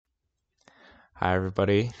Hi,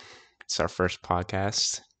 everybody. It's our first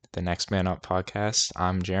podcast, the Next Man Up podcast.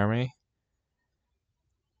 I'm Jeremy.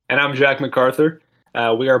 And I'm Jack MacArthur.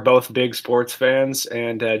 We are both big sports fans.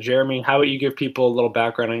 And Jeremy, how about you give people a little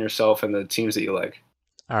background on yourself and the teams that you like?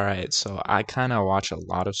 All right, so I kind of watch a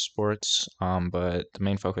lot of sports, but the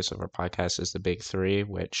main focus of our podcast is the big three,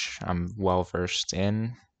 which I'm well versed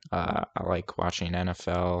in. I like watching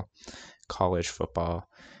NFL, college football,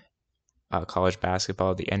 college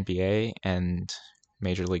basketball, the NBA, and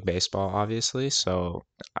Major League Baseball, obviously. So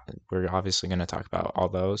we're obviously going to talk about all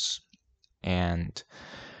those. And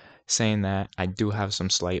saying that, I do have some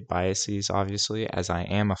slight biases, obviously, as I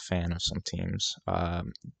am a fan of some teams.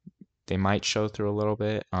 They might show through a little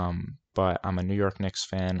bit, but I'm a New York Knicks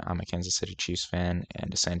fan, I'm a Kansas City Chiefs fan,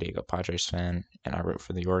 and a San Diego Padres fan, and I root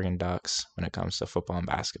for the Oregon Ducks when it comes to football and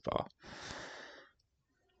basketball.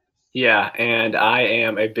 Yeah, and I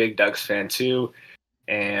am a big Ducks fan too.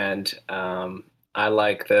 And I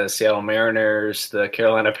like the Seattle Mariners, the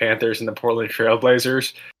Carolina Panthers, and the Portland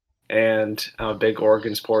Trailblazers. And I'm a big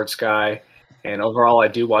Oregon sports guy. And overall, I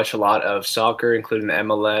do watch a lot of soccer, including the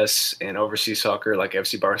MLS and overseas soccer like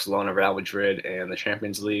FC Barcelona, Real Madrid, and the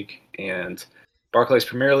Champions League and Barclays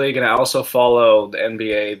Premier League. And I also follow the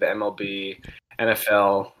NBA, the MLB,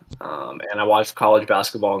 NFL, and I watch college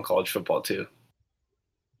basketball and college football too.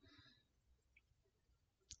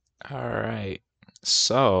 All right,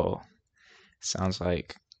 so sounds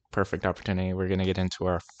like perfect opportunity. We're going to get into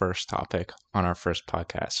our first topic on our first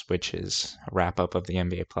podcast, which is a wrap up of the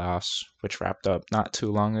NBA playoffs, which wrapped up not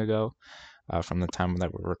too long ago. From the time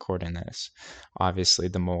that we're recording this. Obviously,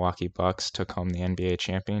 the Milwaukee Bucks took home the NBA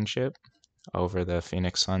championship over the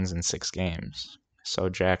Phoenix Suns in 6 games. So,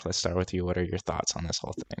 Jack, let's start with you. What are your thoughts on this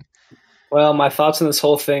whole thing? Well, my thoughts on this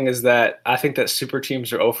whole thing is that I think that super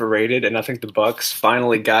teams are overrated, and I think the Bucks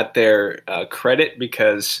finally got their credit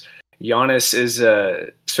because Giannis is a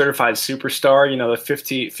certified superstar. You know, the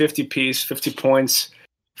 50 piece, 50 points,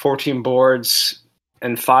 14 boards,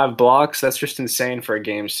 and 5 blocks. That's just insane for a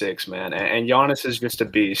game six, man. And Giannis is just a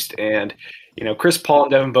beast. And, you know, Chris Paul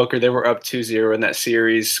and Devin Booker, they were up 2-0 in that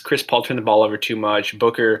series. Chris Paul turned the ball over too much.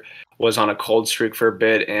 Booker was on a cold streak for a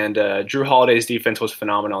bit, and Drew Holiday's defense was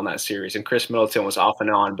phenomenal in that series. And Chris Middleton was off and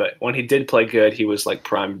on, but when he did play good, he was like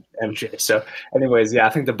prime MJ. So, anyways, yeah, I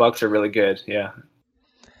think the Bucks are really good. Yeah.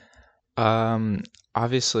 Um,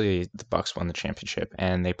 Obviously, the Bucks won the championship,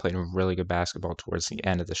 and they played really good basketball towards the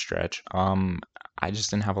end of the stretch. I just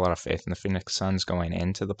didn't have a lot of faith in the Phoenix Suns going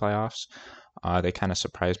into the playoffs. They kind of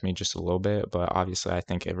surprised me just a little bit, but obviously, I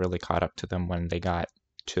think it really caught up to them when they got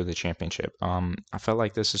to the championship. I felt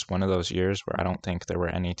like this is one of those years where I don't think there were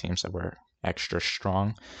any teams that were extra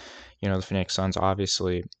strong. You know, the Phoenix Suns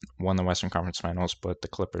obviously won the Western Conference Finals, but the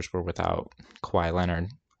Clippers were without Kawhi Leonard,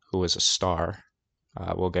 who was a star.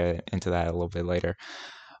 We'll get into that a little bit later.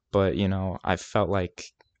 But, you know, I felt like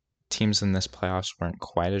teams in this playoffs weren't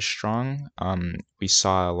quite as strong. We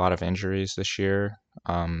saw a lot of injuries this year.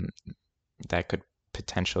 That could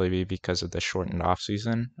potentially be because of the shortened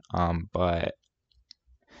offseason. But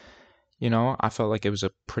you know, I felt like it was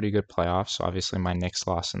a pretty good playoffs. Obviously, my Knicks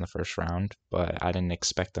lost in the first round, but I didn't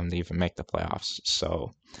expect them to even make the playoffs.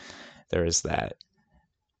 So there is that.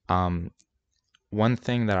 Um, One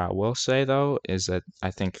thing that I will say though is that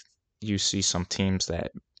I think you see some teams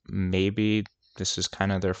that maybe this is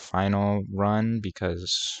kind of their final run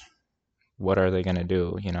because what are they going to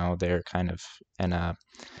do? You know, they're kind of in a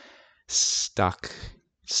stuck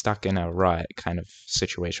stuck in a rut kind of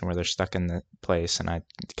situation where they're stuck in the place. And I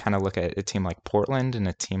kind of look at a team like Portland and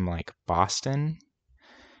a team like Boston.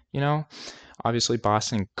 You know, obviously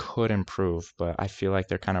Boston could improve, but I feel like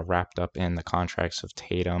they're kind of wrapped up in the contracts of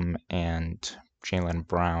Tatum and Jaylen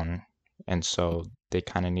Brown. And so they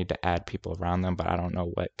kind of need to add people around them, but I don't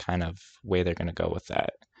know what kind of way they're going to go with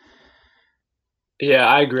that. Yeah,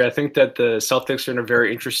 I agree. I think that the Celtics are in a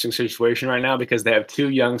very interesting situation right now because they have two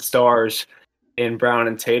young stars in Brown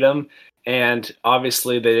and Tatum. And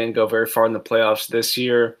obviously, they didn't go very far in the playoffs this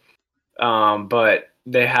year. But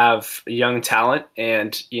they have young talent,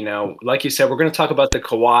 and like you said, we're going to talk about the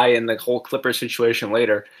Kawhi and the whole Clippers situation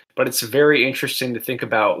later. But it's very interesting to think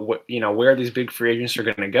about where these big free agents are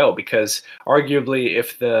going to go because arguably,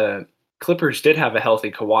 if the Clippers did have a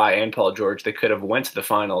healthy Kawhi and Paul George, they could have went to the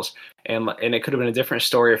finals, and it could have been a different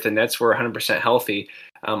story if the Nets were 100% healthy.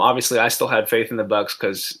 Obviously, I still had faith in the Bucks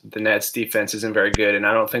because the Nets defense isn't very good, and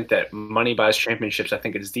I don't think that money buys championships. I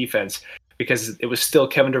think it's defense because it was still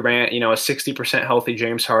Kevin Durant, a 60% healthy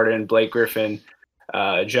James Harden, Blake Griffin,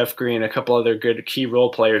 Jeff Green, a couple other good key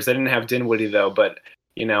role players. They didn't have Dinwiddie though, but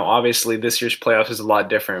obviously this year's playoffs is a lot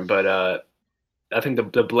different. But I think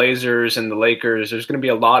the Blazers and the Lakers, there's going to be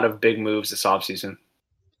a lot of big moves this offseason.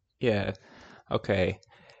 Yeah. Okay.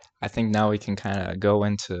 I think now we can kind of go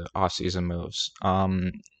into offseason moves.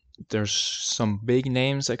 There's some big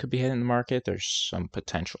names that could be hitting the market. There's some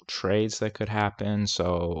potential trades that could happen.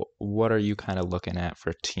 So, what are you kind of looking at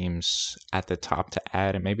for teams at the top to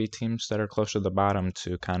add, and maybe teams that are closer to the bottom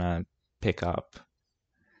to kind of pick up?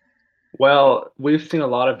 Well, we've seen a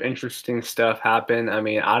lot of interesting stuff happen. I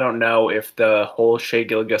mean, I don't know if the whole Shea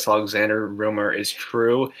Gilgeous-Alexander rumor is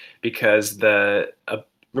true because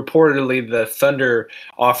reportedly the Thunder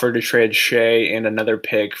offered to trade Shea and another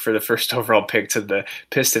pick for the first overall pick to the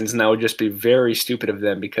Pistons, and that would just be very stupid of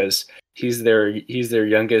them because he's their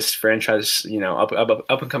youngest franchise, up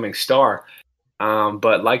and coming star.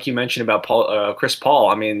 But like you mentioned about Chris Paul,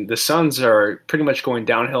 I mean, the Suns are pretty much going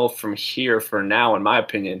downhill from here for now, in my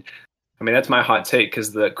opinion. I mean, that's my hot take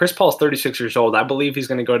because the Chris Paul's 36 years old. I believe he's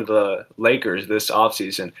going to go to the Lakers this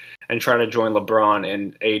offseason and try to join LeBron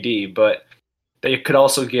and AD. But they could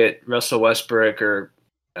also get Russell Westbrook or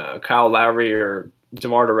Kyle Lowry or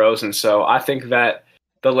DeMar DeRozan. So I think that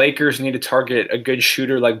the Lakers need to target a good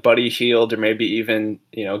shooter like Buddy Hield or maybe even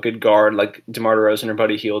a good guard like DeMar DeRozan or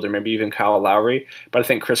Buddy Hield or maybe even Kyle Lowry. But I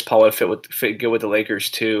think Chris Paul would fit good with the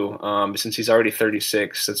Lakers too since he's already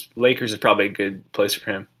 36. Lakers is probably a good place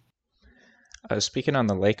for him. Speaking on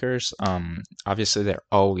the Lakers, obviously they're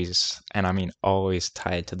always, and I mean always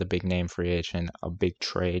tied to the big name free agent, a big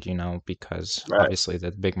trade, because Right. obviously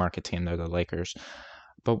the big market team, they're the Lakers.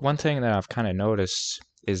 But one thing that I've kind of noticed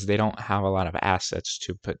is they don't have a lot of assets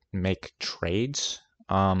to make trades.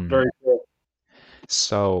 Very cool.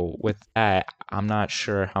 So with that, I'm not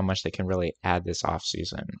sure how much they can really add this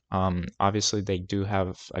offseason. Obviously they do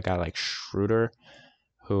have a guy like Schroeder,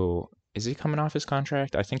 who is he coming off his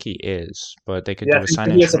contract? I think he is, but they could Yeah, do I a think sign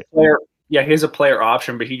he and has a trade. player. Yeah, he has a player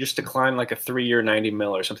option, but he just declined like a 3-year 90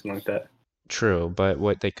 mil or something like that. True, but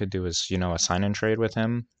what they could do is, a sign and trade with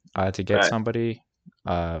him to get Right. somebody.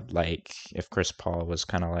 Like if Chris Paul was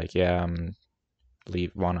kind of like, yeah,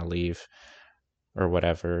 want to leave or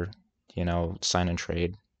whatever, sign and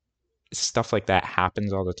trade. Stuff like that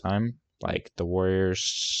happens all the time. Like the Warriors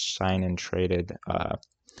sign and traded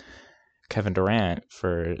Kevin Durant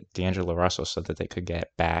for D'Angelo Russell so that they could get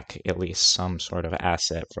back at least some sort of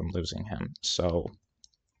asset from losing him. So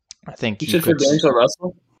I You think you said for could, D'Angelo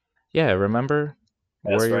Russell? yeah, remember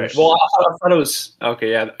That's right. Well, Warriors? I thought it was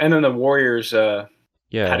okay. Yeah, and then the Warriors had to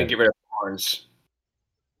Yeah, get rid of Barnes.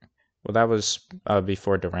 well, that was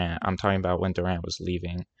before Durant. I'm talking about when Durant was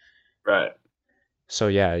leaving. Right. So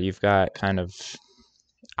yeah, you've got kind of.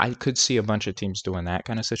 I could see a bunch of teams doing that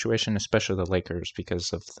kind of situation, especially the Lakers,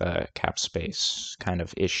 because of the cap space kind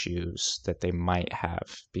of issues that they might have.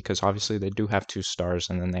 Because obviously they do have two stars,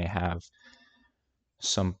 and then they have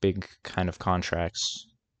some big kind of contracts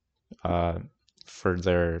uh, for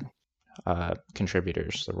their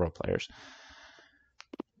contributors, the role players.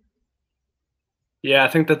 Yeah, I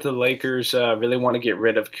think that the Lakers really want to get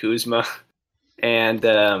rid of Kuzma and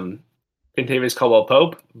Kentavious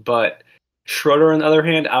Caldwell-Pope, but Schroeder, on the other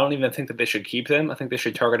hand, I don't even think that they should keep them. I think they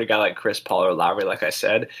should target a guy like Chris Paul or Lowry, like I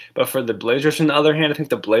said. But for the Blazers, on the other hand, I think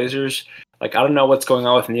the Blazers, like I don't know what's going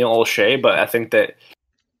on with Neil Olshey, but I think that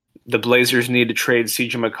the Blazers need to trade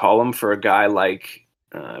CJ McCollum for a guy like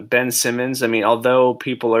Ben Simmons. I mean, although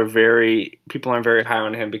people aren't very high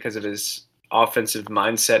on him because of his offensive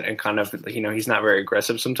mindset and kind of he's not very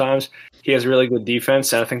aggressive sometimes. He has really good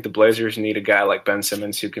defense, and I think the Blazers need a guy like Ben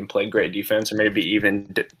Simmons who can play great defense, or maybe even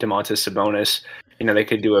DeMontis Sabonis. They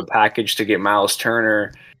could do a package to get Miles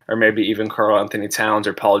Turner, or maybe even Karl Anthony Towns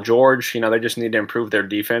or Paul George. They just need to improve their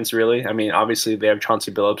defense, really. I mean, obviously they have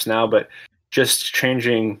Chauncey Billups now, but just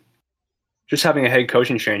having a head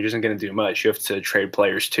coaching change isn't going to do much. You have to trade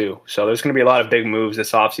players too. So there's going to be a lot of big moves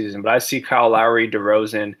this offseason. But I see Kyle Lowry,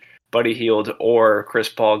 DeRozan, Buddy Hield, or Chris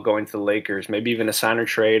Paul going to the Lakers. Maybe even a sign or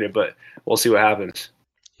trade, but we'll see what happens.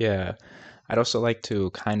 Yeah, I'd also like to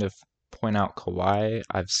kind of point out Kawhi.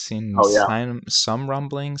 I've seen Oh, yeah. some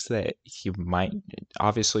rumblings that he might.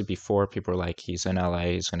 Obviously, before people were like he's in LA,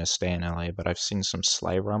 he's going to stay in LA, but I've seen some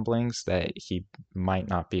slight rumblings that he might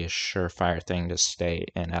not be a surefire thing to stay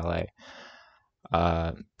in LA.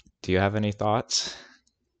 Do you have any thoughts?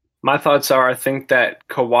 My thoughts are I think that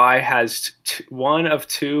Kawhi has one of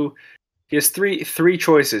two. He has three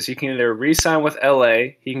choices. He can either re-sign with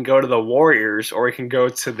LA, he can go to the Warriors, or he can go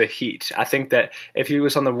to the Heat. I think that if he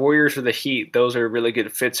was on the Warriors or the Heat, those are really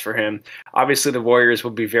good fits for him. Obviously, the Warriors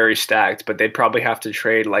would be very stacked, but they'd probably have to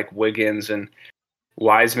trade like Wiggins and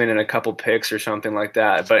Wiseman and a couple picks or something like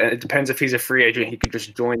that. But it depends if he's a free agent, he could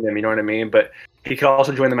just join them. You know what I mean? But He could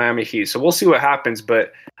also join the Miami Heat. So we'll see what happens,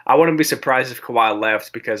 but I wouldn't be surprised if Kawhi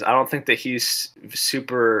left because I don't think that he's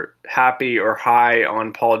super happy or high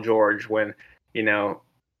on Paul George when, you know,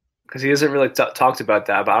 because he hasn't really talked about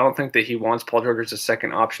that, but I don't think that he wants Paul George as a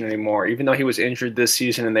second option anymore. Even though he was injured this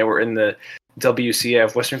season and they were in the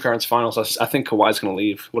WCF Western Conference Finals, I think Kawhi's going to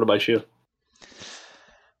leave. What about you?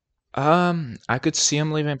 I could see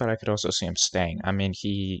him leaving, but I could also see him staying. I mean,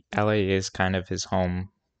 LA is kind of his home.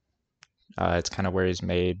 It's kind of where he's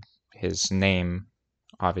made his name,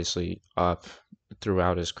 obviously, up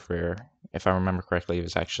throughout his career. If I remember correctly, he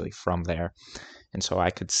was actually from there. And so I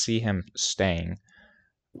could see him staying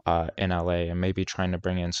in LA and maybe trying to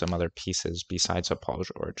bring in some other pieces besides a Paul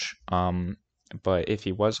George. But if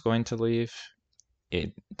he was going to leave,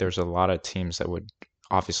 there's a lot of teams that would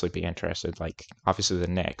obviously be interested. Like obviously the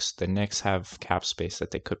Knicks. The Knicks have cap space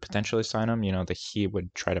that they could potentially sign him. You know, the Heat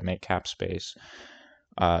would try to make cap space.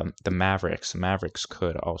 The Mavericks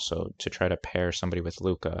could also to try to pair somebody with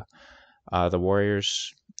Luka. The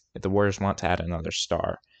Warriors want to add another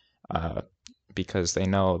star. Because they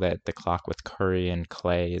know that the clock with Curry and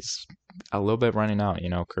Clay is a little bit running out. You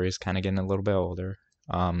know, Curry's kind of getting a little bit older.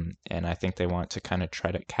 And I think they want to kind of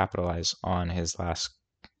try to capitalize on his last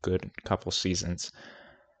good couple seasons.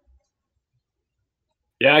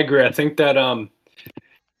 Yeah, I agree. I think that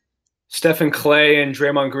Stephen Clay and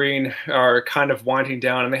Draymond Green are kind of winding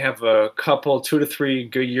down, and they have a couple, 2 to 3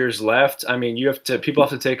 good years left. I mean, people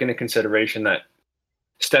have to take into consideration that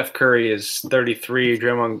Steph Curry is 33.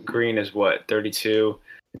 Draymond Green is what, 32?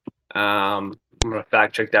 I'm going to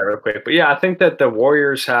fact check that real quick. But yeah, I think that the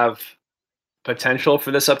Warriors have potential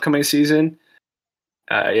for this upcoming season.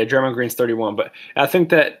 Yeah, Draymond Green's 31, but I think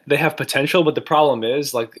that they have potential. But the problem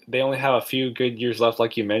is, like, they only have a few good years left,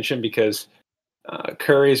 like you mentioned, because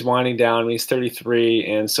Curry's winding down. He's 33,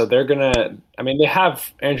 and so they're gonna. I mean, they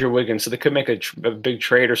have Andrew Wiggins, so they could make a big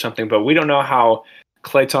trade or something. But we don't know how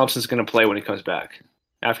Klay Thompson's going to play when he comes back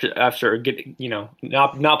after getting,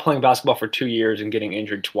 not playing basketball for 2 years and getting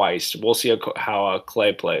injured twice. We'll see how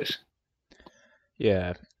Klay plays.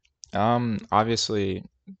 Yeah. Obviously,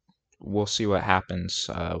 we'll see what happens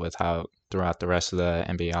with how throughout the rest of the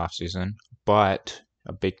NBA offseason. But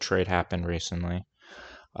a big trade happened recently.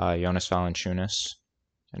 Jonas Valanciunas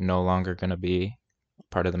no longer going to be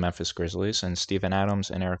part of the Memphis Grizzlies, and Steven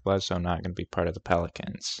Adams and Eric Bledsoe not going to be part of the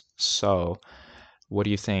Pelicans. So, what do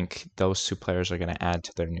you think those two players are going to add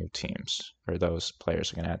to their new teams, or those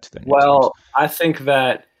players are going to add to their new teams? Well, I think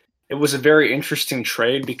that it was a very interesting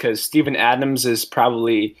trade because Steven Adams is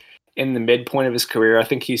probably in the midpoint of his career. I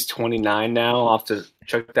think he's 29 now. I'll have to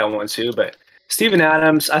check that one too. But Steven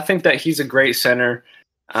Adams, I think that he's a great center.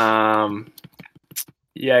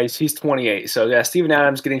 Yeah, he's 28. So yeah, Steven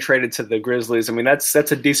Adams getting traded to the Grizzlies. I mean, that's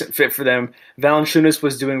a decent fit for them. Valanciunas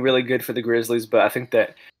was doing really good for the Grizzlies, but I think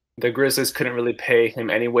that the Grizzlies couldn't really pay him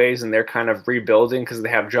anyways, and they're kind of rebuilding because they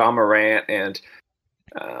have Ja Morant and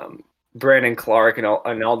Brandon Clark and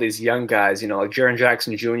all these young guys, like Jaren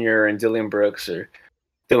Jackson Jr. and Dylan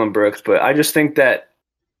Brooks. But I just think that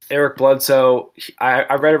Eric Bledsoe.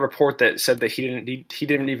 I read a report that said that he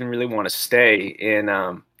didn't even really want to stay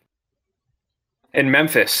in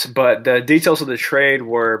Memphis, but the details of the trade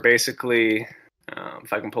were basically,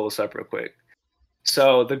 if I can pull this up real quick.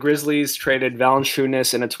 So the Grizzlies traded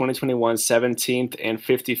Valanciunas in a 2021 17th and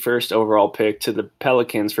 51st overall pick to the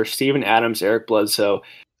Pelicans for Steven Adams, Eric Bledsoe,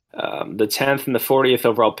 the 10th and the 40th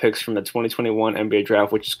overall picks from the 2021 NBA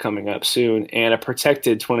draft, which is coming up soon, and a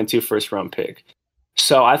protected 22 first-round pick.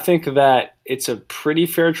 So I think that it's a pretty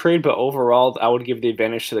fair trade, but overall, I would give the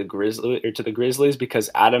advantage to the Grizzlies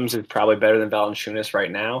because Adams is probably better than Valanciunas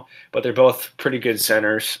right now, but they're both pretty good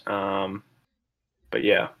centers. But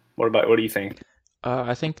yeah, what do you think?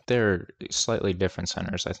 I think they're slightly different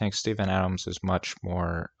centers. I think Steven Adams is much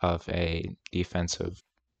more of a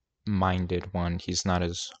defensive-minded one. He's not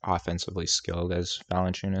as offensively skilled as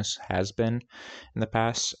Valanciunas has been in the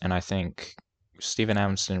past, and I think Steven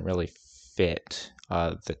Adams didn't really fit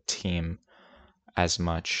the team as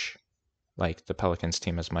much, like the Pelicans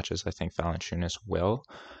team, as much as I think Valanciunas will.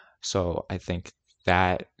 So I think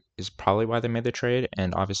that is probably why they made the trade.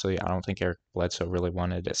 And obviously, I don't think Eric Bledsoe really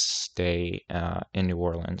wanted to stay in New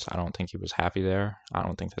Orleans. I don't think he was happy there. I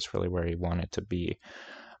don't think that's really where he wanted to be.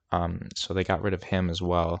 So they got rid of him as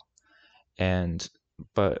well.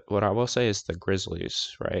 But what I will say is the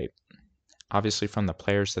Grizzlies, right? Obviously, from the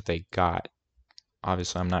players that they got,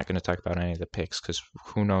 obviously, I'm not going to talk about any of the picks because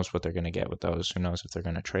who knows what they're going to get with those? Who knows if they're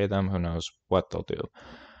going to trade them? Who knows what they'll do?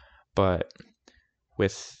 But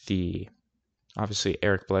with obviously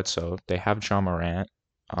Eric Bledsoe, they have Ja Morant,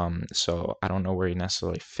 so I don't know where he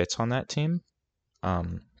necessarily fits on that team.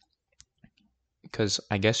 because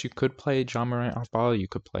I guess you could play John Morant off ball, you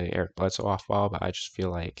could play Eric Bledsoe off ball, but I just feel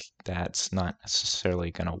like that's not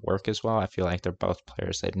necessarily going to work as well. I feel like they're both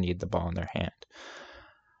players that need the ball in their hand.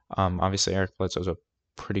 Obviously, Eric Bledsoe is a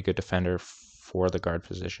pretty good defender for the guard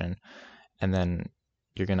position. And then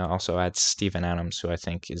you're going to also add Steven Adams, who I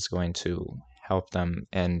think is going to help them,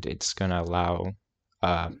 and it's going to allow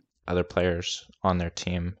uh, other players on their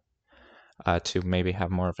team to maybe have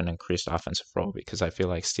more of an increased offensive role because I feel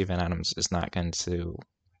like Steven Adams is not going to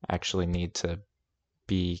actually need to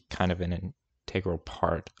be kind of an integral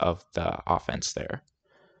part of the offense there.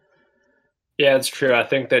 Yeah, it's true. I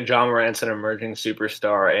think that John Morant's an emerging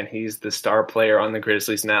superstar, and he's the star player on the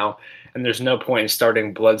Grizzlies now. And there's no point in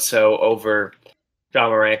starting Bledsoe over John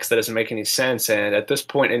Morant because that doesn't make any sense. And at this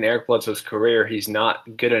point in Eric Bledsoe's career, he's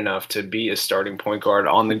not good enough to be a starting point guard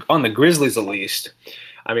on the Grizzlies at least.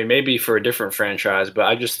 I mean, maybe for a different franchise, but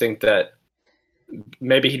I just think that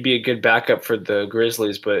maybe he'd be a good backup for the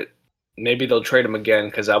Grizzlies, but maybe they'll trade him again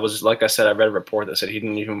because like I said, I read a report that said he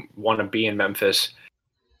didn't even want to be in Memphis.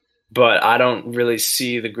 But I don't really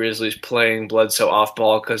see the Grizzlies playing Bledsoe off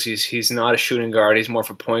ball because he's not a shooting guard. He's more of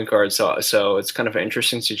a point guard. So it's kind of an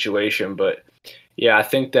interesting situation. But yeah, I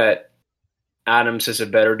think that Adams is a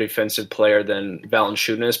better defensive player than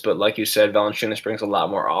Valanciunas. But like you said, Valanciunas brings a lot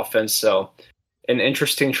more offense. So an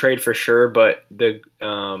interesting trade for sure. But the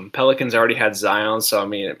Pelicans already had Zion. So I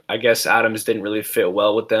mean, I guess Adams didn't really fit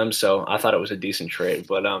well with them. So I thought it was a decent trade.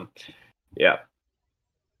 But yeah.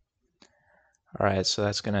 All right, so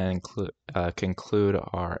that's going to conclude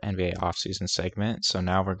our NBA offseason segment. So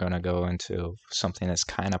now we're going to go into something that's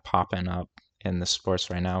kind of popping up in the sports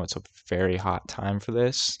right now. It's a very hot time for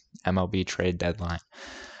this MLB Trade Deadline.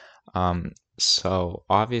 So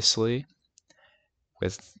obviously,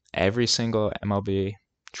 with every single MLB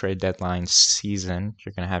Trade Deadline season,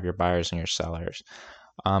 you're going to have your buyers and your sellers.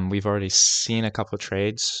 We've already seen a couple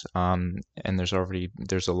trades, and there's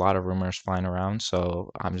a lot of rumors flying around.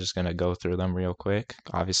 So I'm just gonna go through them real quick.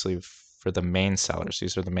 Obviously, for the main sellers,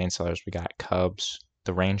 these are the main sellers. We got Cubs,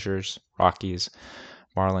 the Rangers, Rockies,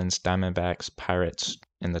 Marlins, Diamondbacks, Pirates,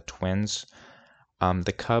 and the Twins.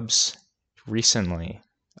 The Cubs recently,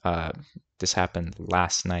 this happened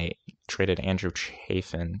last night, traded Andrew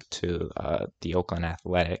Chafin to the Oakland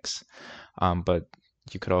Athletics, but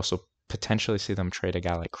you could also potentially see them trade a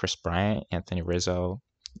guy like Chris Bryant, Anthony Rizzo,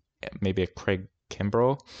 maybe a Craig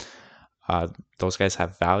Kimbrell. Those guys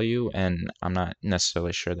have value, and I'm not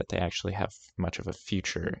necessarily sure that they actually have much of a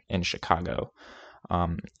future in Chicago.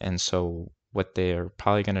 And so what they're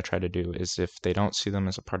probably going to try to do is if they don't see them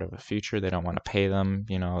as a part of a future, they don't want to pay them,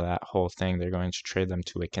 that whole thing, they're going to trade them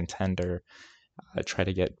to a contender, try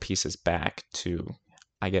to get pieces back to,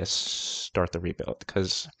 I guess, start the rebuild.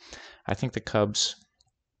 Because I think the Cubs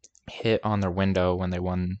hit on their window when they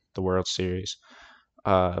won the World Series.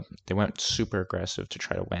 They went super aggressive to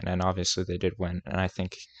try to win, and obviously they did win. And I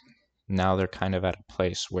think now they're kind of at a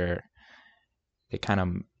place where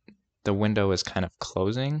the window is kind of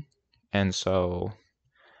closing, and so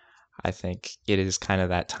I think it is kind of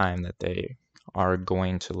that time that they are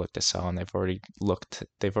going to look to sell, and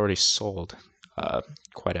they've already sold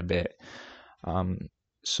quite a bit.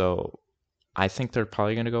 So I think they're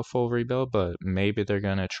probably going to go full rebuild, but maybe they're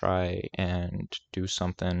going to try and do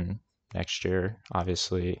something next year.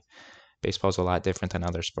 Obviously, baseball's a lot different than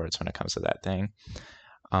other sports when it comes to that thing.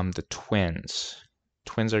 The Twins.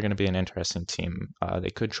 Twins are going to be an interesting team. They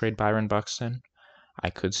could trade Byron Buxton. I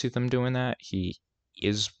could see them doing that. He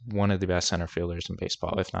is one of the best center fielders in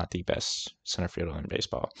baseball, if not the best center fielder in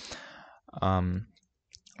baseball.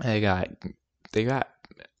 They got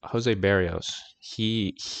Jose Barrios.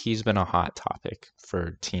 He's been a hot topic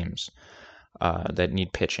for teams that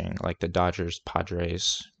need pitching, like the Dodgers,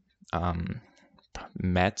 Padres,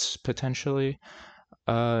 Mets potentially.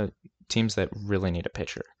 Teams that really need a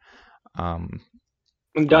pitcher.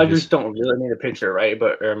 Dodgers don't really need a pitcher, right?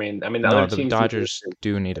 But I mean, the no, other the teams Dodgers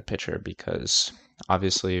do need a pitcher because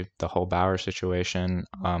obviously the whole Bauer situation.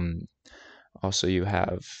 Also, you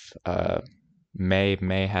have May.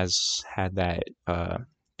 May has had that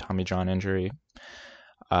Tommy John injury.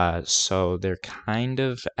 So they're kind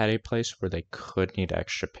of at a place where they could need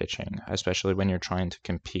extra pitching, especially when you're trying to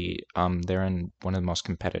compete. They're in one of the most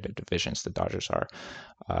competitive divisions, the Dodgers are.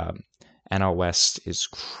 NL West is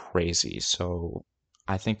crazy. So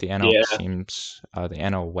I think the NL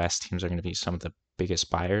West teams are going to be some of the biggest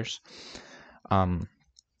buyers.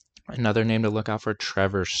 Another name to look out for,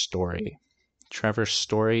 Trevor Story. Trevor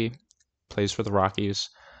Story plays for the Rockies.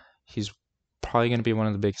 He's probably going to be one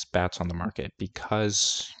of the biggest bats on the market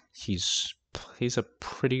because he's a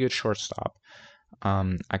pretty good shortstop.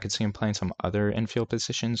 I could see him playing some other infield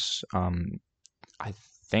positions. I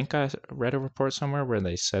think I read a report somewhere where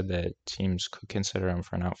they said that teams could consider him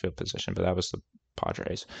for an outfield position, but that was the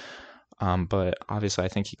Padres. But obviously, I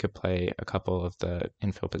think he could play a couple of the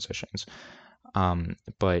infield positions.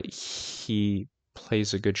 But he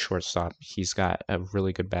plays a good shortstop. He's got a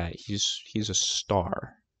really good bat. He's a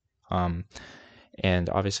star. Um, and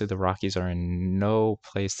obviously, the Rockies are in no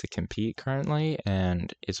place to compete currently,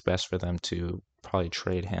 and it's best for them to probably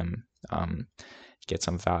trade him, get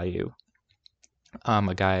some value.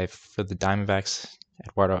 A guy for the Diamondbacks,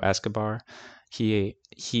 Eduardo Escobar, he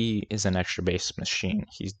is an extra base machine.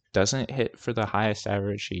 He doesn't hit for the highest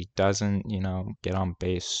average. He doesn't, get on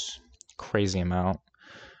base crazy amount.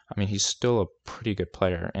 I mean, he's still a pretty good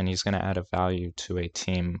player, and he's going to add a value to a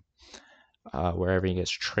team wherever he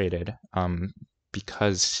gets traded.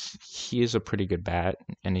 Because he is a pretty good bat,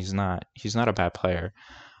 and he's not a bad player.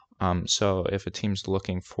 So if a team's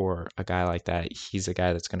looking for a guy like that, he's a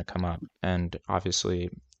guy that's going to come up. And obviously,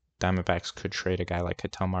 Diamondbacks could trade a guy like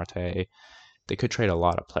Ketel Marte. They could trade a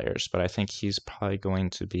lot of players, but I think he's probably going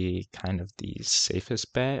to be kind of the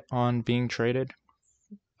safest bet on being traded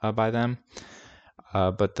by them.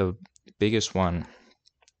 But the biggest one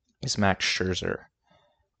is Max Scherzer.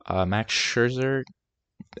 Max Scherzer,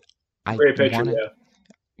 I Great pitcher, want to, yeah.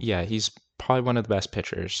 yeah, he's probably one of the best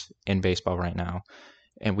pitchers in baseball right now.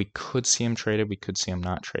 And we could see him traded. We could see him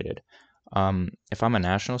not traded. If I'm a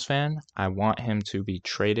Nationals fan, I want him to be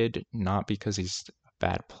traded, not because he's a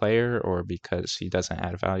bad player or because he doesn't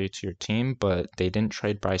add value to your team, but they didn't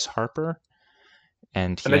trade Bryce Harper,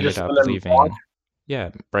 and And he they ended just up let him walk. leaving. Yeah,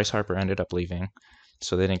 Bryce Harper ended up leaving,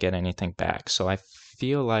 so they didn't get anything back. So I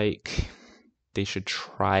feel like they should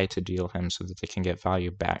try to deal him so that they can get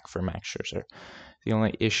value back for Max Scherzer. The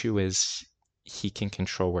only issue is he can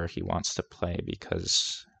control where he wants to play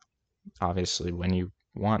because obviously when you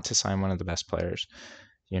want to sign one of the best players,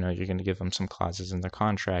 you're going to give them some clauses in their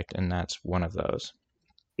contract, and that's one of those.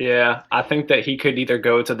 Yeah, I think that he could either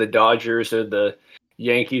go to the Dodgers or the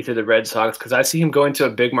Yankees or the Red Sox because I see him going to a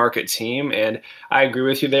big market team, and I agree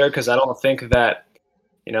with you there because I don't think that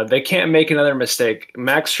they can't make another mistake.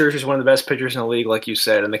 Max Scherzer is one of the best pitchers in the league, like you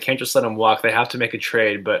said, and they can't just let him walk. They have to make a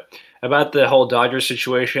trade. But about the whole Dodgers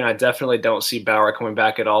situation, I definitely don't see Bauer coming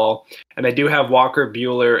back at all. And they do have Walker,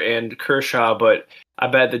 Bueller, and Kershaw, but I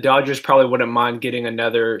bet the Dodgers probably wouldn't mind getting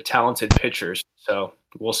another talented pitcher. So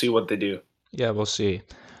we'll see what they do. Yeah, we'll see.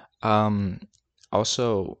 Um,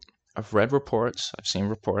 Also, I've seen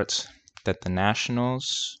reports that the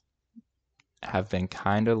Nationals have been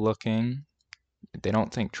kind of looking. They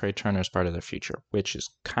don't think Trey Turner is part of their future, which is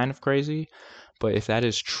kind of crazy. But if that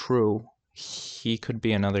is true, he could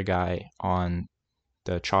be another guy on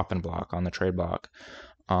the chopping block, on the trade block.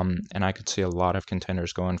 And I could see a lot of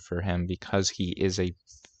contenders going for him because he is a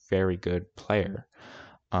very good player.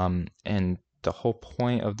 And the whole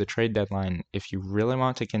point of the trade deadline, if you really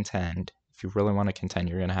want to contend, you're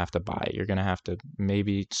going to have to buy. You're going to have to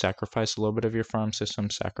maybe sacrifice a little bit of your farm system,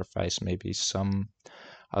 sacrifice maybe some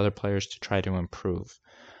other players to try to improve,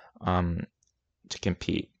 um, to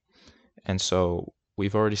compete. And so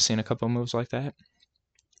we've already seen a couple moves like that.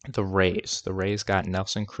 The Rays got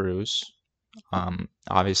Nelson Cruz.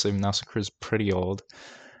 Obviously, Nelson Cruz is pretty old,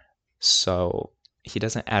 so he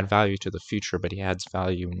doesn't add value to the future, but he adds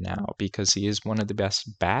value now because he is one of the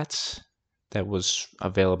best bats that was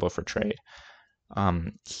available for trade.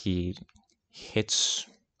 He hits,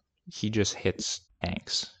 he just hits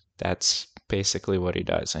tanks. That's basically what he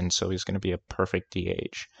does, and so he's going to be a perfect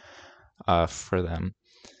DH for them.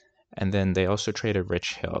 And then they also traded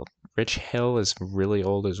Rich Hill. Rich Hill is really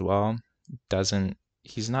old as well. Doesn't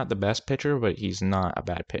He's not the best pitcher, but he's not a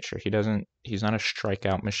bad pitcher. He's not a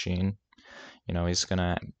strikeout machine.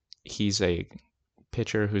 He's a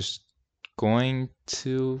pitcher who's going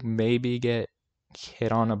to maybe get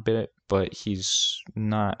hit on a bit, but he's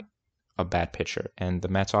not a bad pitcher. And the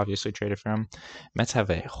Mets obviously traded for him. Mets have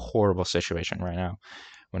a horrible situation right now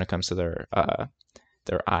when it comes to their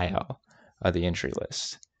IL, the injury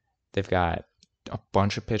list. They've got a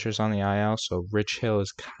bunch of pitchers on the IL, so Rich Hill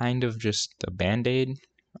is kind of just a band-aid.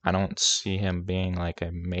 I don't see him being like a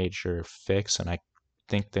major fix, and I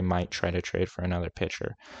think they might try to trade for another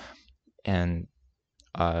pitcher and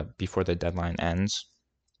before the deadline ends.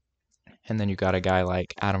 And then you got a guy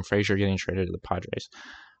like Adam Frazier getting traded to the Padres.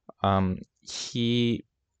 He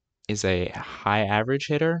is a high average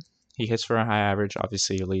hitter. He hits for a high average.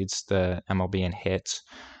 Obviously, he leads the MLB in hits,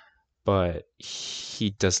 but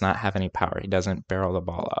he does not have any power. He doesn't barrel the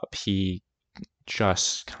ball up. He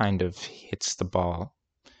just kind of hits the ball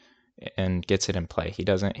and gets it in play. He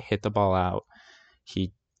doesn't hit the ball out.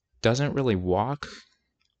 He doesn't really walk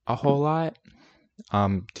a whole lot.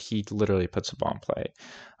 He literally puts the ball in play.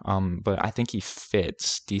 But I think he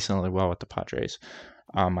fits decently well with the Padres.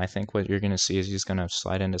 I think what you're going to see is he's going to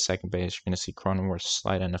slide into second base. You're going to see Cronenworth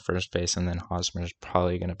slide into first base, and then Hosmer's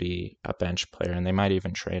probably going to be a bench player, and they might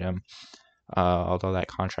even trade him, although that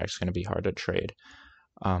contract's going to be hard to trade.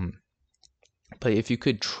 Um, but if you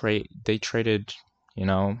could trade, they traded, you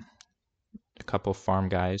know, a couple farm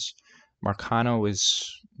guys. Marcano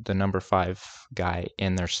is the number 5 guy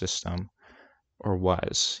in their system, or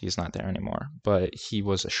was. He's not there anymore. But he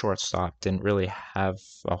was a shortstop, didn't really have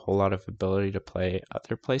a whole lot of ability to play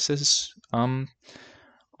other places on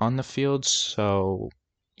the field. So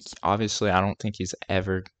obviously, I don't think he's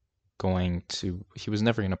ever going to. He was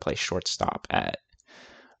never going to play shortstop at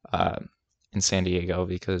uh, in San Diego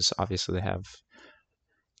because obviously they have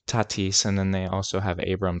Tatis and then they also have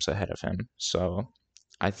Abrams ahead of him. So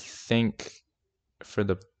I think for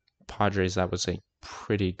the Padres, that was a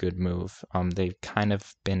pretty good move. They've kind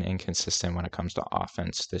of been inconsistent when it comes to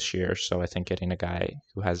offense this year, so I think getting a guy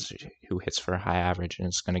who hits for a high average and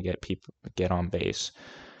is going to get on base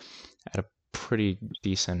at a pretty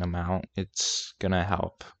decent amount, it's going to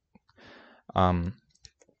help. Um,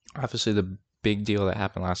 Obviously, the big deal that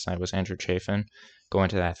happened last night was Andrew Chafin going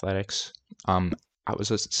to the Athletics. I was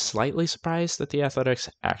slightly surprised that the Athletics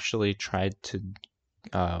actually tried to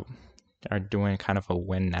uh, are doing kind of a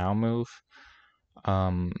win now move.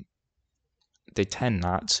 Um, they tend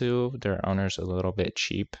not to. Their owner's a little bit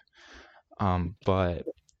cheap, but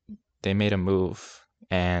they made a move,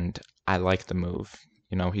 and I like the move.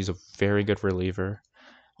 You know, he's a very good reliever,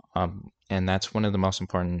 and that's one of the most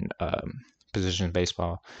important positions in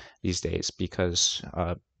baseball these days because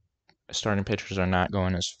starting pitchers are not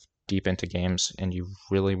going as deep into games, and you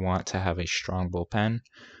really want to have a strong bullpen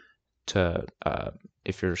to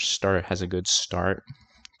if your start has a good start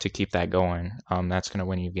to keep that going. That's going to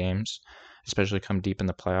win you games, especially come deep in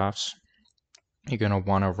the playoffs. You're going to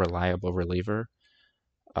want a reliable reliever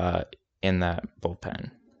uh, in that bullpen.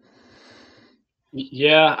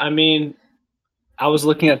 Yeah, I mean, I was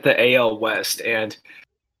looking at the AL West, and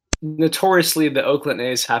notoriously the Oakland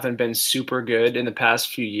A's haven't been super good in the past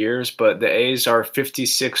few years, but the A's are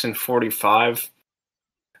 56 and 45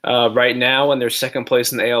 right now, and they're second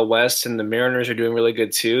place in the AL West, and the Mariners are doing really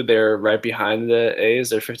good too. They're right behind the A's.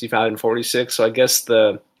 They're 55 and 46. So I guess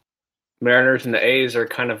the Mariners and the A's are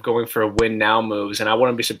kind of going for a win now moves, and I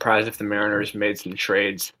wouldn't be surprised if the Mariners made some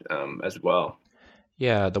trades as well.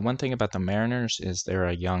 Yeah, the one thing about the Mariners is they're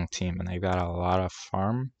a young team and they've got a lot of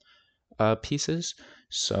farm pieces.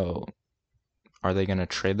 So are they going to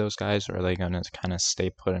trade those guys or are they going to kind of stay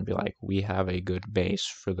put and be like, we have a good base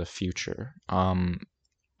for the future?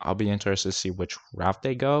 I'll be interested to see which route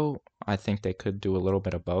they go. I think they could do a little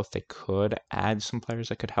bit of both. They could add some players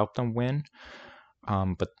that could help them win,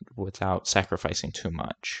 but without sacrificing too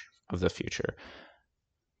much of the future.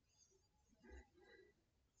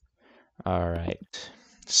 All right.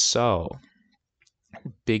 So,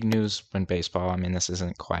 big news in baseball. I mean, this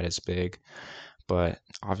isn't quite as big, but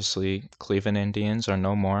obviously, Cleveland Indians are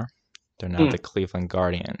no more. They're now Hmm. the Cleveland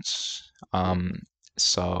Guardians.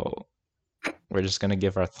 So we're just gonna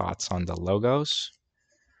give our thoughts on the logos.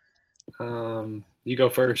 You go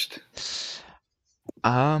first.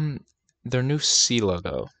 Um, their new C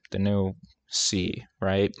logo, the new C,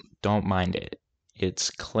 right? Don't mind it.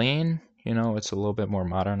 It's clean, it's a little bit more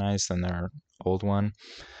modernized than their old one,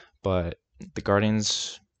 but the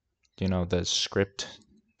Guardians, the script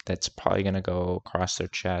that's probably gonna go across their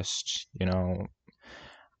chest,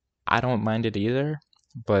 I don't mind it either,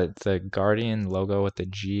 but the Guardian logo with the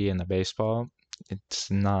G and the baseball,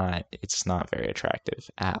 it's not very attractive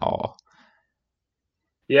at all.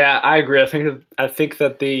 Yeah, I agree. I think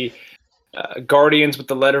that the Guardians with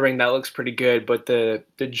the lettering that looks pretty good, but the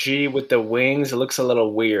G with the wings it looks a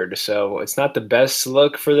little weird. So it's not the best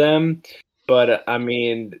look for them, but I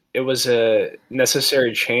mean it was a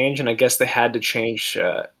necessary change, and I guess they had to change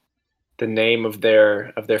the name of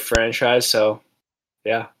their franchise. So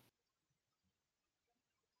yeah.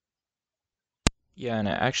 Yeah, and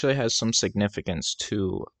it actually has some significance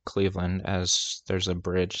to Cleveland as there's a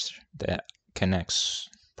bridge that connects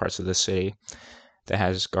parts of the city that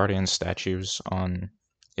has Guardian statues on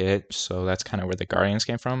it. So that's kind of where the Guardians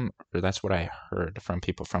came from, or that's what I heard from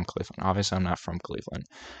people from Cleveland. Obviously, I'm not from Cleveland.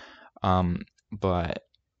 But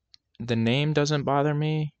the name doesn't bother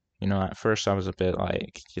me. At first I was a bit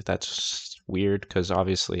like, that's weird because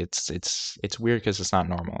obviously it's weird because it's not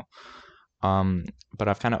normal. But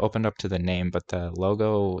I've kind of opened up to the name, but the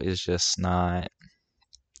logo is just not.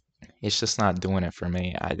 It's just not doing it for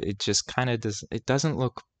me. It just kind of does. It doesn't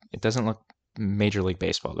look. It doesn't look Major League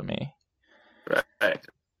Baseball to me. Right.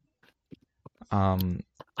 Um,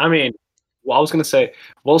 I mean, well, I was going to say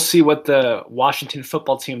we'll see what the Washington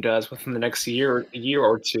football team does within the next year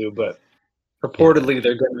or two, but yeah, purportedly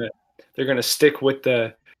they're gonna stick with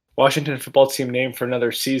the Washington football team name for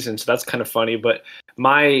another season. So that's kind of funny. But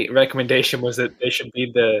my recommendation was that they should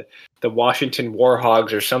be the Washington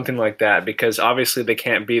Warhogs or something like that because obviously they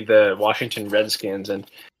can't be the Washington Redskins, and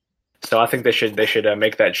so I think they should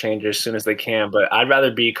make that change as soon as they can. But I'd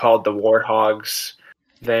rather be called the Warhogs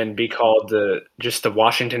than be called just the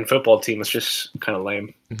Washington football team. It's just kind of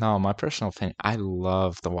lame. no, my personal opinion, I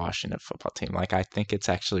love the Washington football team. Like, I think it's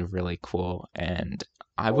actually really cool, and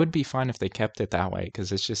I would be fine if they kept it that way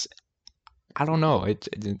because it's just, I don't know,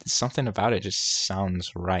 something about it just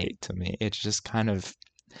sounds right to me. It's just kind of,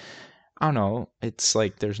 I don't know. It's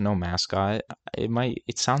like there's no mascot.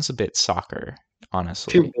 It sounds a bit soccer, Too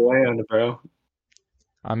honestly. bland, bro.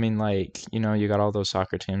 I mean, like, you got all those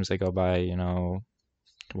soccer teams, they go by,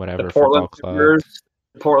 The whatever Portland football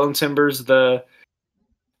club. Timbers, the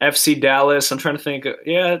FC Dallas. I'm trying to think.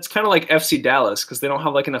 Yeah, it's kind of like FC Dallas because they don't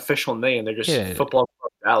have like an official name. They're just Yeah, Football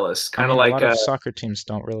Club Dallas. I Kind of mean, a like lot of soccer teams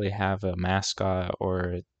don't really have a mascot or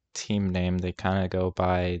a team name. They kind of go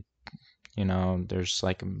by, there's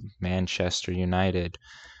like Manchester United,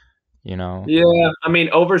 you know. yeah. I mean,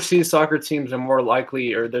 overseas soccer teams are more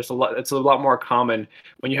likely, or there's a lot. It's a lot more common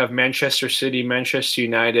when you have Manchester City, Manchester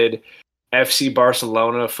United, FC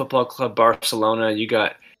Barcelona, Football Club Barcelona. You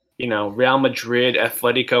got Real Madrid,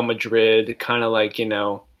 Atletico Madrid. Kind of like And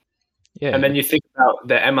Yeah, then you think about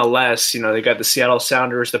the MLS, they got the Seattle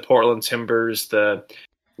Sounders, the Portland Timbers, the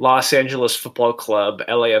Los Angeles Football Club,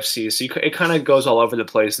 LAFC. So it kind of goes all over the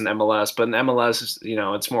place in MLS, but in MLS,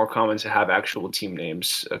 it's more common to have actual team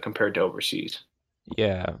names compared to overseas.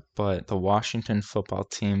 yeah, but the Washington football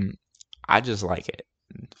team, I just like it,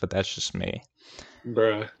 but that's just me.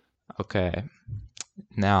 Bruh. Okay,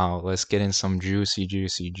 now let's get in some juicy,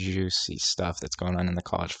 juicy, juicy stuff that's going on in the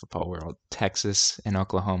college football world. Texas and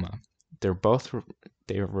Oklahoma. They're both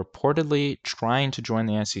they're reportedly trying to join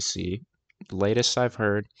the SEC. Latest I've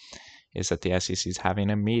heard is that the SEC is having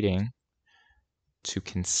a meeting to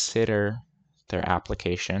consider their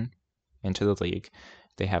application into the league.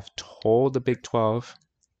 They have told the Big 12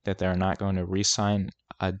 that they're not going to re-sign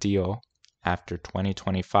a deal after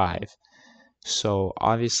 2025. So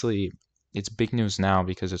obviously, it's big news now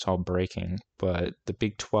because it's all breaking, but the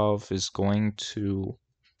Big 12 is going to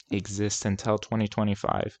exist until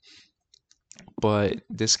 2025. But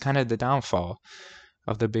this is kind of the downfall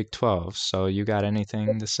of the Big 12. So you got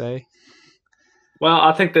anything to say? Well,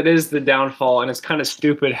 I think that is the downfall, and it's kind of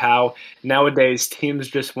stupid how nowadays teams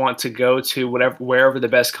just want to go to wherever the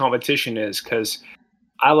best competition is. Because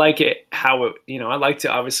I like it how I liked it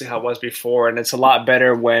obviously how it was before, and it's a lot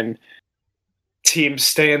better when teams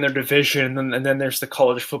stay in their division, and then there's the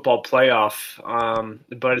college football playoff.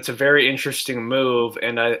 But it's a very interesting move,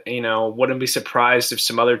 and I wouldn't be surprised if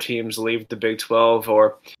some other teams leave the Big 12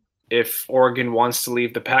 or if Oregon wants to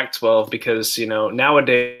leave the Pac-12 because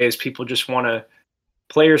nowadays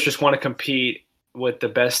players just want to compete with the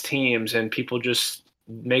best teams, and people just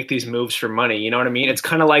make these moves for money. You know what I mean? It's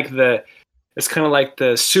kind of like the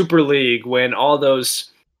Super League when all those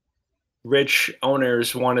rich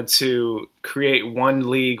owners wanted to create one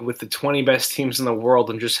league with the 20 best teams in the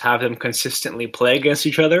world and just have them consistently play against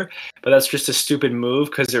each other. But that's just a stupid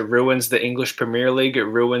move because it ruins the English Premier League, it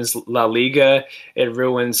ruins La Liga, it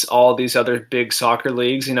ruins all these other big soccer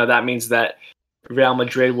leagues. That means that Real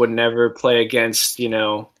Madrid would never play against,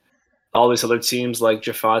 all these other teams like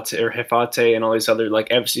Jafate and all these other like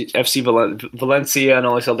FC Valencia and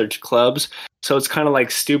all these other clubs. So it's kind of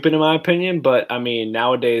like stupid in my opinion, but I mean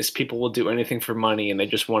nowadays people will do anything for money and they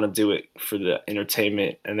just want to do it for the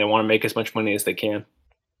entertainment and they want to make as much money as they can.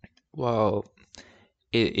 Well,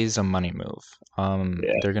 it is a money move.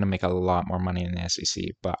 Yeah. They're going to make a lot more money in the SEC,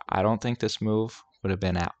 but I don't think this move would have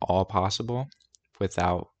been at all possible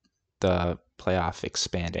without the playoff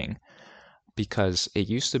expanding because it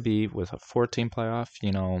used to be with a 14 playoff,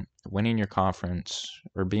 winning your conference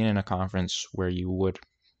or being in a conference where you would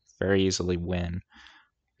very easily win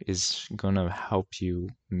is going to help you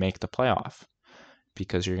make the playoff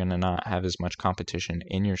because you're going to not have as much competition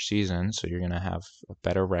in your season. So you're going to have a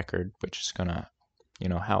better record, which is going to,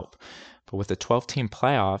 help. But with the 12-team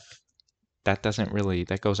playoff, that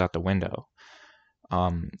goes out the window.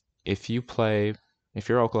 Um, if you play, if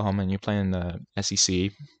you're Oklahoma and you play in the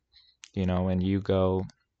SEC, and you go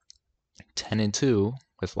 10-2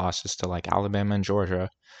 with losses to like Alabama and Georgia,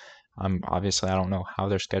 obviously I don't know how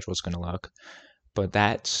their schedule is going to look, but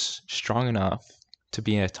that's strong enough to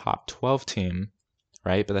be a top 12 team,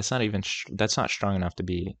 right? But that's not strong enough to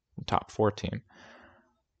be a top 4 team. Right.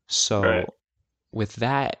 So with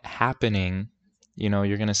that happening,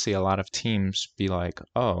 you're going to see a lot of teams be like,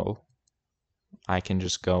 oh, I can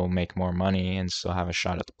just go make more money and still have a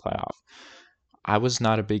shot at the playoff. I was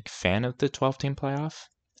not a big fan of the 12-team playoff.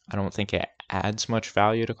 I don't think it adds much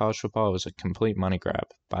value to college football. It was a complete money grab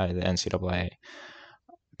by the NCAA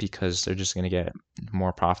because they're just going to get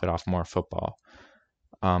more profit off more football.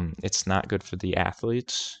 It's not good for the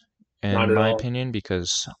athletes, Not in at my all. opinion,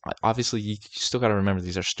 because obviously you still got to remember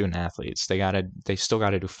these are student athletes. They still got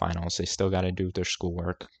to do finals. They still got to do their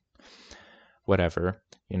schoolwork, whatever,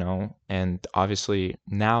 And obviously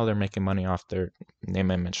now they're making money off their name,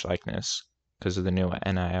 image, likeness because of the new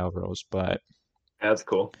NIL rules, but That's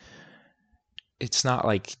cool. it's not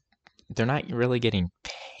like they're not really getting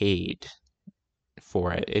paid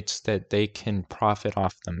for it. It's that they can profit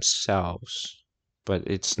off themselves, but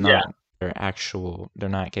it's Yeah. not they're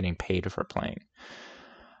not getting paid for playing.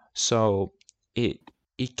 So it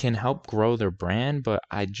it can help grow their brand, but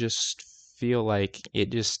I just feel like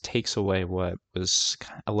it just takes away what was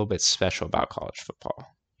a little bit special about college football,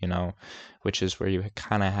 which is where you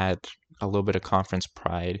kind of had a little bit of conference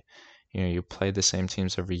pride. You play the same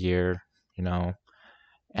teams every year, you know,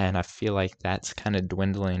 and I feel like that's kind of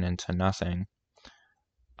dwindling into nothing.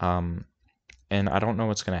 Um, and I don't know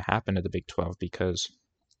what's going to happen to the Big 12 because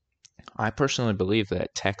I personally believe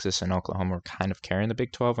that Texas and Oklahoma were kind of carrying the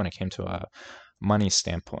Big 12 when it came to a money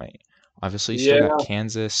standpoint. Obviously, you still got Yeah.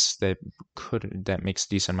 Kansas that makes a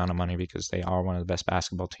decent amount of money because they are one of the best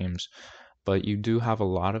basketball teams. But you do have a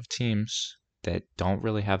lot of teams that don't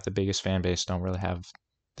really have the biggest fan base, don't really have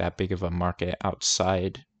that big of a market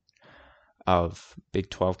outside of Big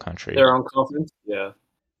 12 country. Their own confidence. Yeah.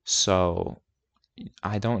 So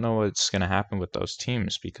I don't know what's going to happen with those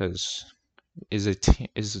teams because is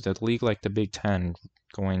the league like the Big Ten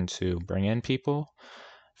going to bring in people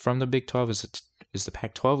from the Big 12? Is the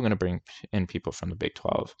Pac-12 going to bring in people from the Big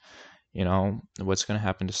 12? What's going to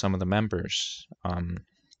happen to some of the members?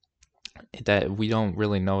 That we don't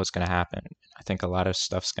really know what's going to happen. I think a lot of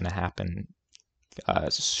stuff's going to happen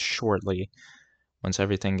shortly once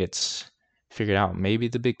everything gets figured out. Maybe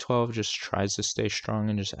the Big 12 just tries to stay strong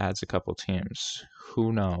and just adds a couple teams.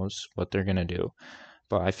 Who knows what they're going to do?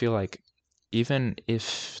 But I feel like even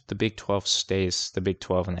if the Big 12 stays the Big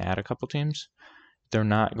 12 and they add a couple teams, they're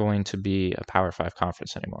not going to be a Power 5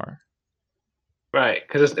 conference anymore. Right.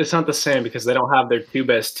 Because it's not the same because they don't have their two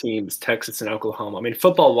best teams, Texas and Oklahoma. I mean,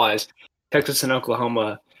 football wise, Texas and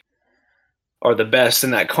Oklahoma are the best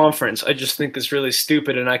in that conference. I just think it's really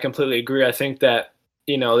stupid, and I completely agree. I think that,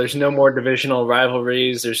 there's no more divisional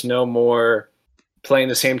rivalries. There's no more playing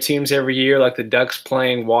the same teams every year, like the Ducks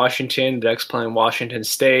playing Washington, the Ducks playing Washington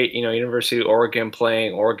State, University of Oregon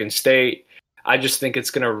playing Oregon State. I just think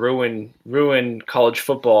it's going to ruin college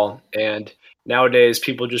football. And nowadays,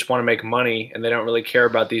 people just want to make money, and they don't really care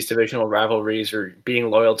about these divisional rivalries or being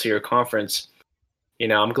loyal to your conference.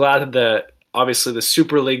 I'm glad that obviously the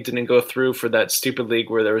Super League didn't go through for that stupid league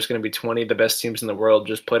where there was going to be 20 of the best teams in the world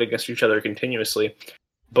just played against each other continuously.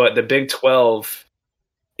 But the Big 12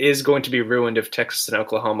 is going to be ruined if Texas and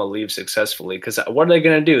Oklahoma leave successfully. Because what are they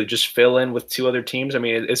going to do? Just fill in with two other teams? I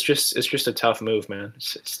mean, it's just a tough move, man.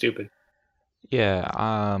 It's stupid. Yeah,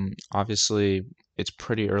 obviously it's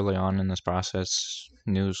pretty early on in this process.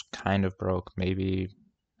 News kind of broke maybe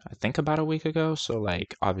I think about a week ago, so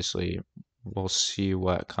like obviously we'll see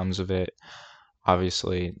what comes of it.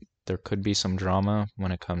 Obviously there could be some drama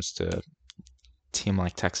when it comes to a team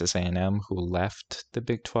like Texas A&M who left the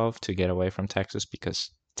Big 12 to get away from Texas because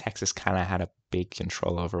Texas kind of had a big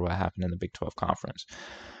control over what happened in the Big 12 conference.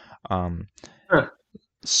 Um, Huh.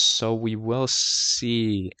 so we will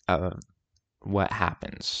see what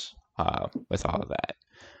happens with all of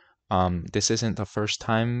that. This isn't the first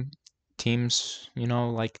time teams,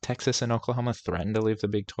 like Texas and Oklahoma threatened to leave the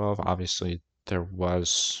Big 12. Obviously, there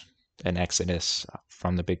was an exodus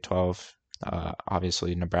from the Big 12.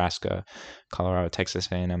 Obviously, Nebraska, Colorado, Texas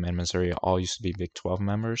A&M, and Missouri all used to be Big 12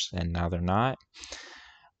 members, and now they're not.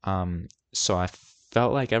 So I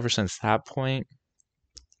felt like ever since that point,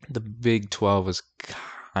 the Big 12 was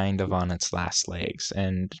kind of on its last legs,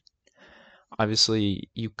 and obviously,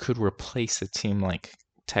 you could replace a team like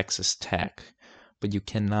Texas Tech, but you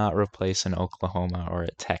cannot replace an Oklahoma or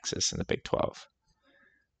a Texas in the Big 12.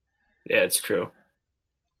 Yeah, it's true.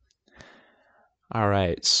 All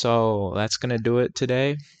right, so that's going to do it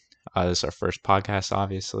today. This is our first podcast,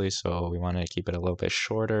 obviously, so we wanted to keep it a little bit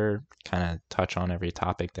shorter, kind of touch on every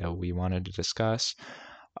topic that we wanted to discuss.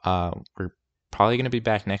 We're probably going to be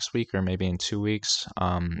back next week or maybe in 2 weeks,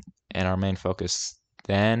 and our main focus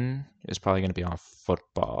then is probably going to be on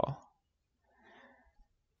football.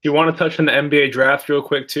 Do you want to touch on the NBA draft real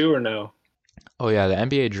quick too, or no? Oh yeah, the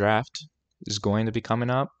NBA draft is going to be coming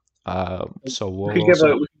up. So We we'll could give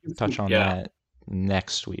also a we could give touch on yeah. that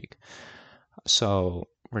next week. So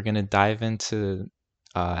we're gonna dive into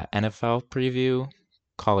NFL preview,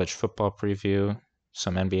 college football preview,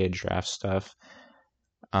 some NBA draft stuff.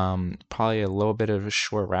 Probably a little bit of a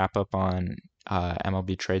short wrap up on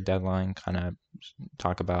MLB Trade Deadline, kind of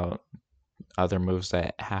talk about other moves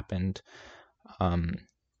that happened. Um,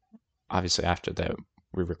 Obviously, after that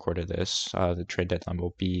we recorded this, the trade deadline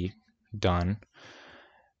will be done.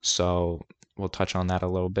 So we'll touch on that a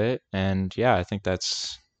little bit. And yeah, I think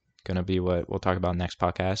that's going to be what we'll talk about next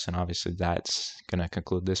podcast. And obviously, that's going to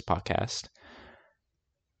conclude this podcast.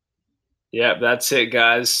 Yeah, that's it,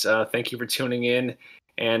 guys. Thank you for tuning in,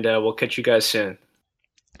 and we'll catch you guys soon.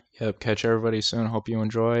 Yep, catch everybody soon. Hope you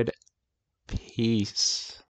enjoyed. Peace.